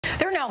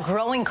There are now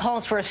growing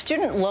calls for a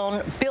student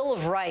loan bill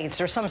of rights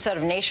or some set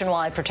of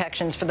nationwide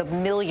protections for the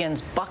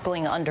millions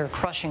buckling under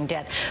crushing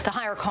debt. The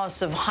higher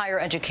costs of higher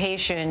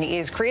education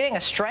is creating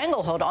a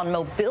stranglehold on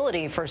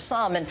mobility for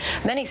some, and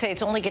many say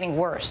it's only getting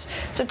worse.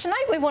 So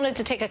tonight we wanted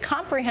to take a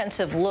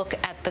comprehensive look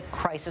at the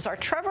crisis. Our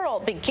Trevor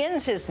Ault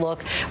begins his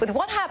look with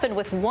what happened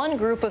with one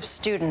group of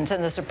students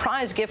and the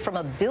surprise gift from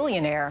a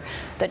billionaire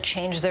that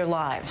changed their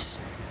lives.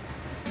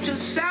 To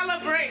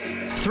celebrate.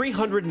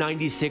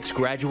 396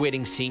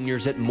 graduating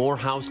seniors at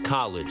Morehouse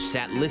College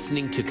sat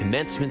listening to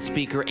commencement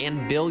speaker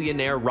and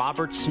billionaire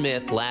Robert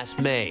Smith last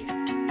May.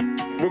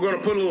 We're going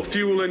to put a little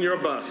fuel in your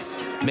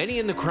bus. Many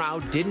in the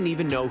crowd didn't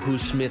even know who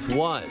Smith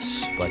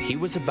was, but he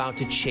was about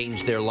to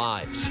change their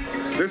lives.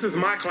 This is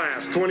my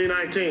class,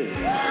 2019.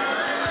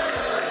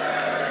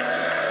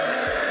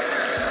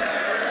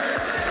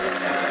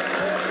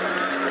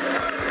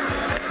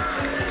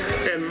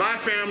 My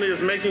family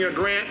is making a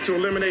grant to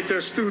eliminate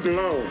their student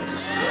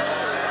loans.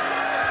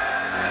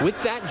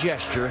 With that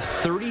gesture,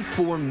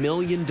 $34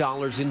 million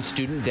in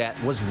student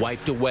debt was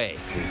wiped away,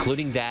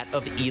 including that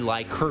of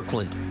Eli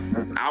Kirkland.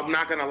 I'm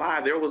not gonna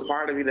lie, there was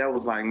part of me that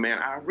was like, man,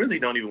 I really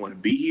don't even want to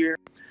be here,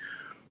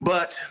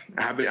 but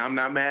I'm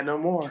not mad no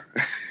more.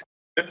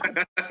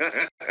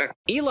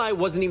 Eli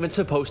wasn't even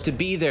supposed to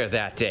be there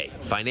that day.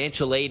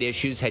 Financial aid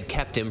issues had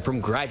kept him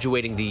from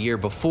graduating the year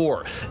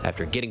before.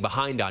 After getting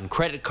behind on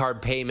credit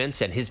card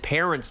payments and his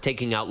parents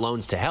taking out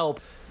loans to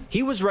help,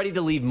 he was ready to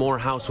leave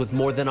Morehouse with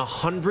more than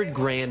 $100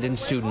 grand in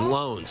student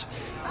loans.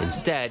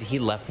 Instead, he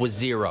left with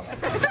zero.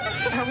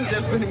 I was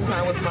just spending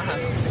time with my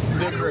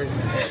degree.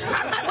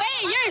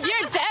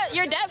 Wait,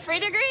 your debt-free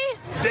degree?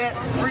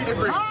 Debt-free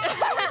degree.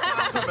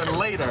 Coming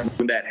later.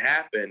 When that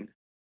happened,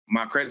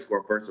 my credit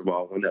score, first of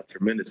all, went up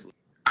tremendously.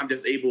 I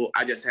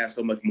just have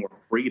so much more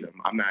freedom.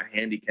 I'm not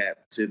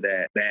handicapped to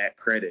that bad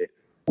credit.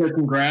 Well,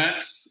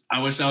 congrats. I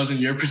wish I was in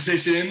your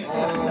position.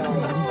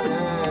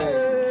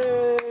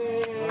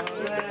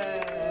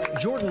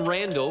 Jordan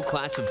Randall,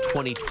 class of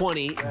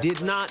 2020,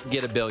 did not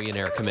get a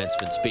billionaire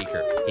commencement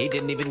speaker. He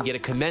didn't even get a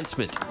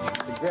commencement.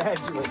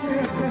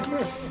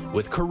 Congratulations.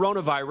 With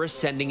coronavirus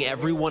sending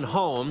everyone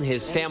home,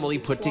 his family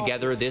put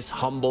together this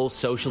humble,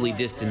 socially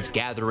distanced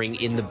gathering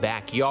in the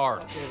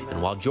backyard.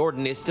 And while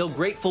Jordan is still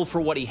grateful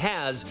for what he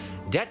has,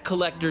 debt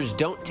collectors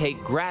don't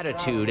take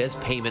gratitude as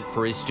payment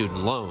for his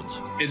student loans.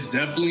 It's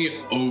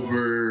definitely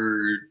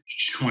over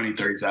 20,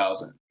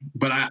 30,000.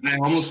 But I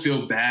almost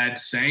feel bad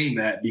saying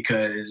that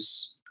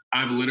because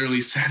I've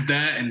literally said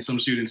that and some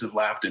students have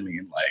laughed at me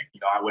and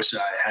I wish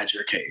I had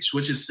your case,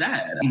 which is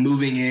sad.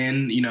 Moving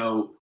in,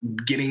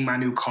 getting my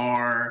new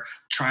car,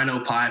 trying to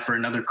apply for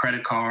another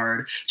credit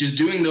card, just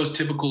doing those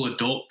typical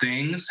adult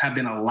things have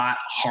been a lot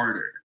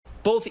harder.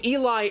 Both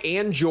Eli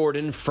and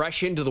Jordan,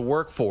 fresh into the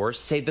workforce,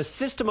 say the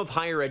system of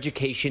higher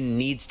education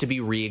needs to be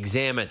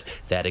re-examined.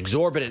 That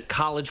exorbitant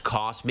college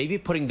costs may be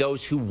putting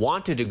those who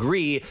want a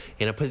degree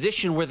in a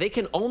position where they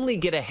can only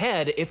get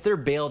ahead if they're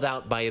bailed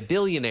out by a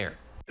billionaire.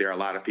 There are a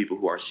lot of people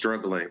who are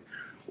struggling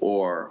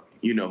or,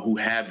 who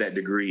have that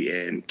degree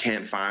and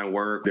can't find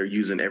work. They're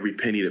using every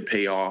penny to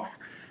pay off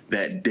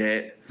that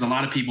debt. A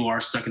lot of people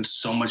are stuck in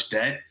so much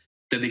debt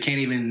that they can't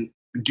even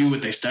do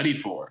what they studied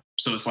for.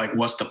 So it's like,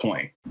 what's the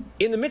point?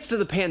 In the midst of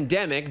the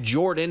pandemic,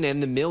 Jordan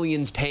and the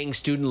millions paying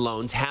student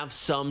loans have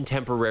some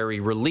temporary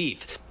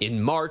relief.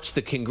 In March,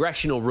 the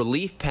congressional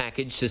relief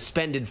package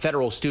suspended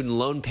federal student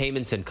loan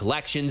payments and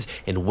collections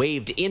and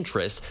waived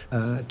interest.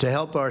 To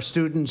help our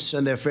students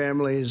and their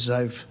families,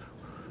 I've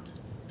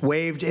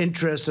waived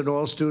interest on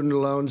all student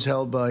loans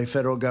held by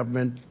federal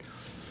government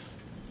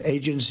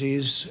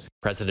agencies.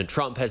 President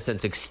Trump has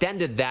since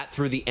extended that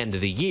through the end of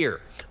the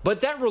year.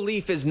 But that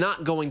relief is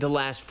not going to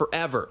last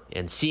forever.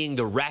 And seeing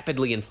the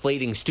rapidly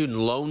inflating student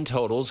loan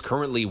totals,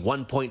 currently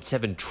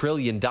 $1.7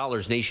 trillion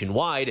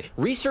nationwide,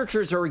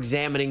 researchers are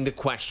examining the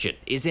question,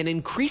 is an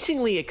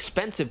increasingly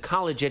expensive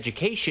college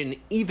education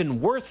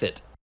even worth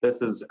it? This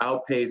has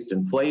outpaced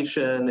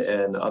inflation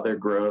and other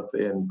growth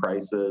in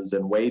prices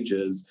and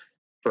wages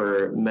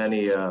for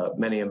many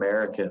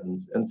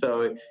Americans. And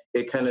so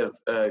it kind of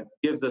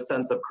gives a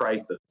sense of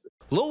crisis.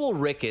 Lowell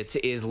Ricketts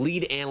is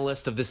lead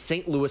analyst of the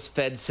St. Louis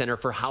Fed Center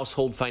for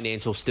Household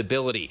Financial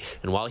Stability.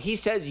 And while he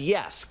says,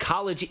 yes,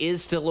 college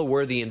is still a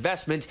worthy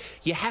investment,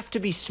 you have to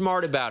be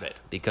smart about it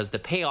because the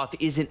payoff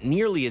isn't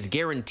nearly as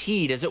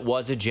guaranteed as it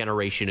was a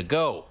generation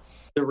ago.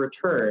 The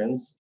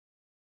returns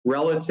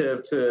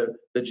relative to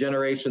the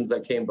generations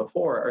that came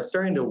before are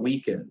starting to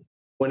weaken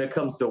when it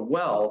comes to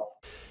wealth.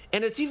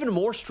 And it's even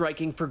more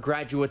striking for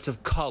graduates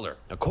of color.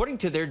 According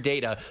to their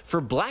data, for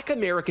Black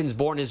Americans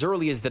born as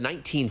early as the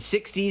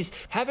 1960s,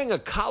 having a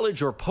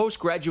college or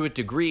postgraduate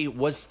degree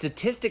was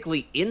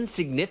statistically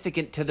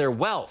insignificant to their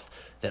wealth.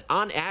 That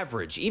on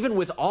average, even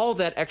with all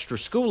that extra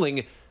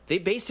schooling, they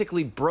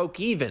basically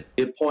broke even.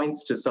 It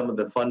points to some of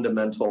the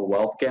fundamental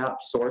wealth gap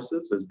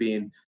sources as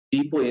being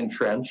deeply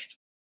entrenched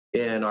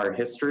in our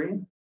history,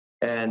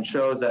 and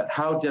shows that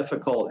how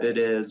difficult it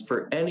is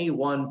for any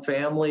one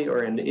family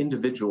or an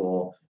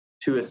individual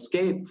to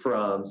escape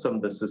from some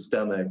of the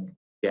systemic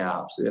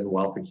gaps in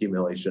wealth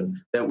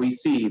accumulation that we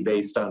see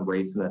based on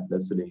race and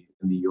ethnicity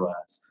in the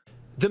U.S.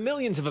 The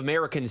millions of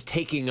Americans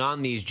taking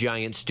on these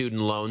giant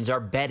student loans are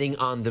betting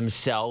on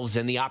themselves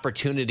and the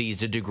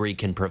opportunities a degree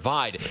can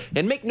provide.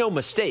 And make no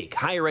mistake,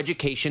 higher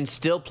education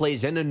still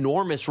plays an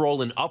enormous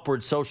role in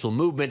upward social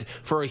movement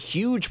for a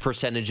huge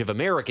percentage of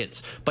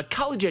Americans. But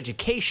college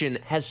education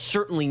has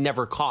certainly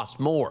never cost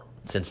more.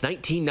 Since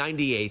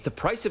 1998, the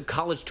price of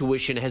college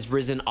tuition has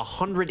risen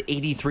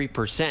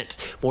 183%,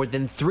 more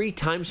than 3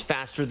 times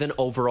faster than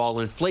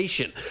overall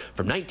inflation.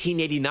 From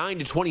 1989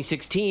 to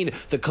 2016,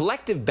 the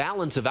collective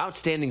balance of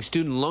outstanding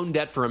student loan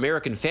debt for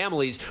American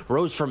families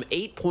rose from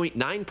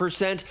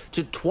 8.9%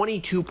 to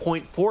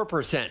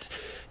 22.4%.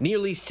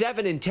 Nearly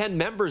 7 in 10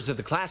 members of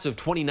the class of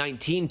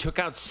 2019 took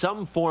out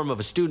some form of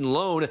a student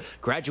loan,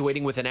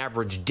 graduating with an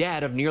average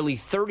debt of nearly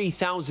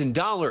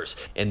 $30,000.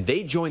 And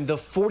they joined the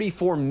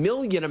 44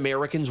 million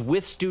Americans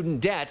with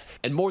student debt,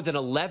 and more than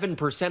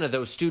 11% of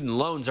those student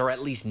loans are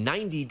at least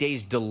 90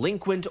 days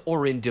delinquent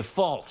or in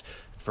default.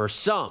 For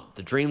some,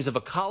 the dreams of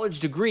a college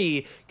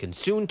degree can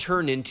soon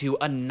turn into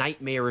a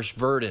nightmarish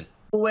burden.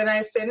 When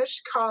I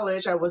finished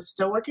college, I was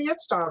still working at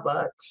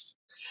Starbucks.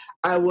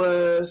 I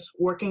was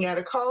working at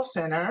a call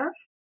center,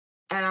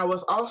 and I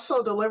was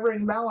also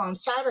delivering mail on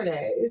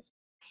Saturdays.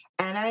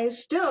 And I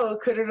still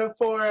couldn't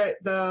afford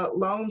the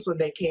loans when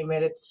they came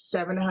in at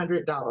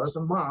 $700 a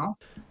month.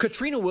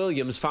 Katrina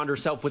Williams found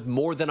herself with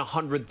more than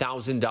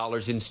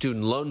 $100,000 in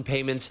student loan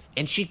payments,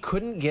 and she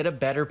couldn't get a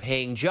better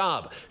paying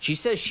job. She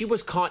says she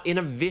was caught in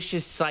a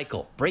vicious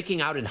cycle,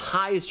 breaking out in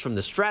hives from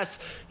the stress,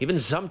 even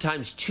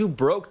sometimes too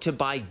broke to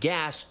buy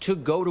gas to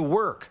go to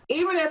work.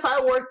 Even if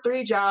I worked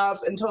 3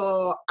 jobs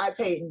until I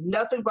paid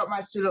nothing but my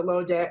student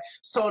loan debt,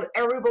 sold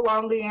every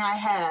belonging I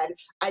had,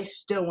 I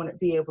still wouldn't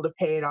be able to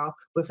pay it off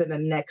within the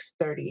next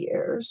 30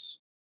 years.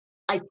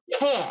 I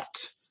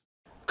can't.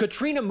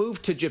 Katrina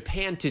moved to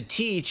Japan to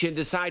teach and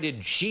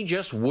decided she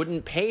just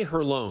wouldn't pay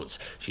her loans.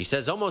 She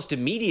says almost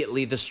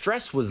immediately the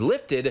stress was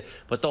lifted,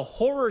 but the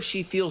horror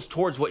she feels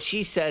towards what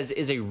she says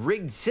is a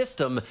rigged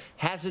system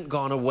hasn't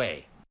gone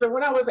away. So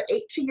when I was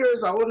 18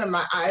 years old and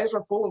my eyes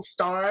were full of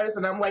stars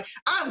and I'm like,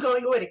 I'm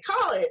going away to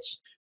college,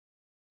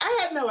 I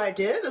had no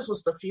idea this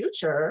was the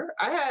future.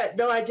 I had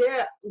no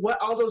idea what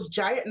all those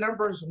giant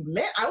numbers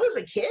meant. I was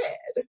a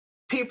kid.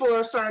 People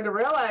are starting to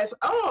realize,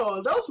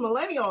 oh, those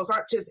millennials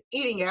aren't just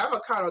eating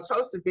avocado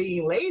toast and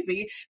being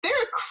lazy. They're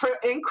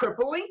in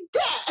crippling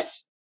debt.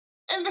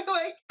 And they're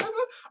like, I'm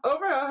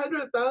over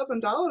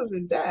 $100,000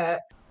 in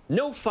debt.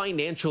 No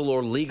financial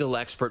or legal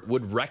expert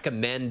would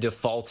recommend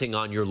defaulting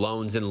on your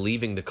loans and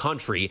leaving the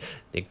country.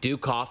 Nick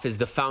Dukoff is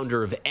the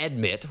founder of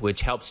EdMit,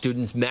 which helps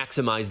students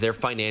maximize their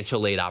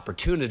financial aid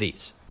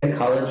opportunities. A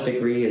college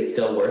degree is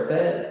still worth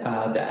it.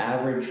 The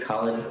average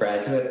college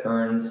graduate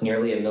earns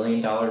nearly $1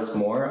 million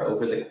more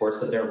over the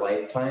course of their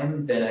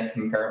lifetime than a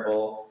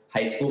comparable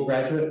high school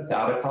graduate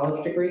without a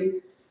college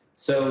degree.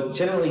 So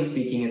generally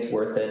speaking, it's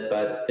worth it,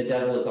 but the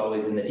devil is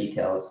always in the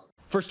details.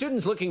 For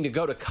students looking to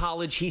go to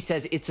college, he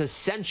says it's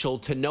essential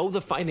to know the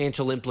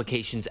financial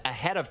implications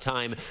ahead of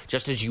time,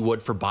 just as you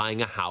would for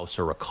buying a house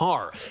or a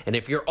car. And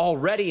if you're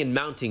already in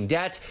mounting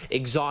debt,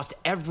 exhaust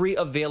every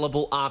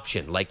available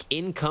option, like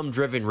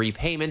income-driven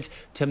repayment,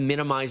 to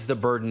minimize the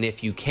burden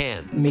if you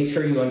can. Make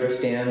sure you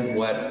understand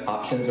what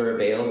options are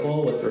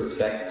available with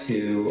respect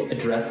to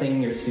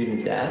addressing your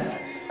student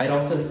debt. I'd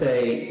also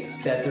say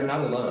that they're not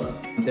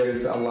alone.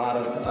 There's a lot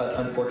of,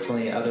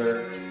 unfortunately,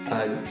 other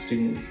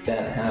students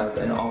that have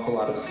an awful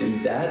lot of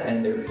student debt,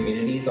 and there are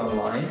communities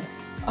online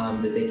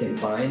that they can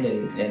find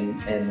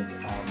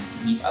and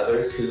meet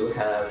others who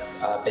have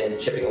been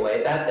chipping away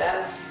at that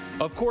debt.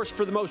 Of course,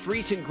 for the most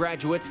recent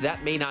graduates,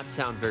 that may not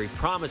sound very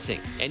promising.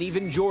 And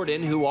even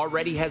Jordan, who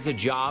already has a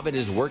job and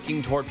is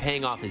working toward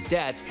paying off his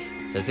debts,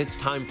 says it's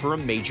time for a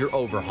major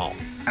overhaul.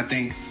 I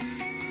think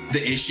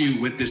the issue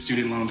with the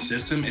student loan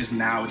system is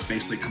now it's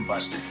basically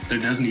combusted. There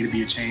does need to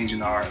be a change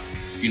in our,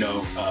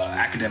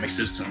 academic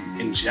system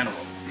in general.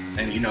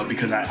 And,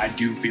 because I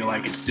do feel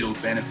like it still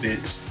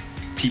benefits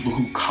people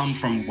who come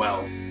from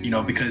wealth,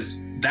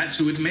 because that's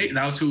who it's made.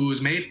 That's who it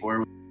was made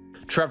for.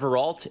 Trevor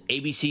Ault,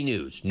 ABC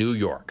News, New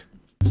York.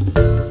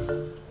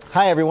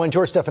 Hi, everyone.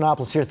 George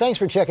Stephanopoulos here. Thanks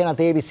for checking out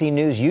the ABC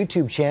News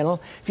YouTube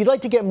channel. If you'd like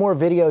to get more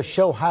videos,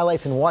 show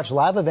highlights, and watch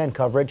live event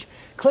coverage,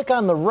 click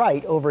on the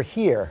right over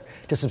here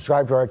to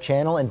subscribe to our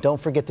channel. And don't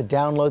forget to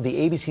download the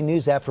ABC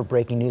News app for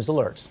breaking news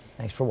alerts.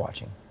 Thanks for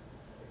watching.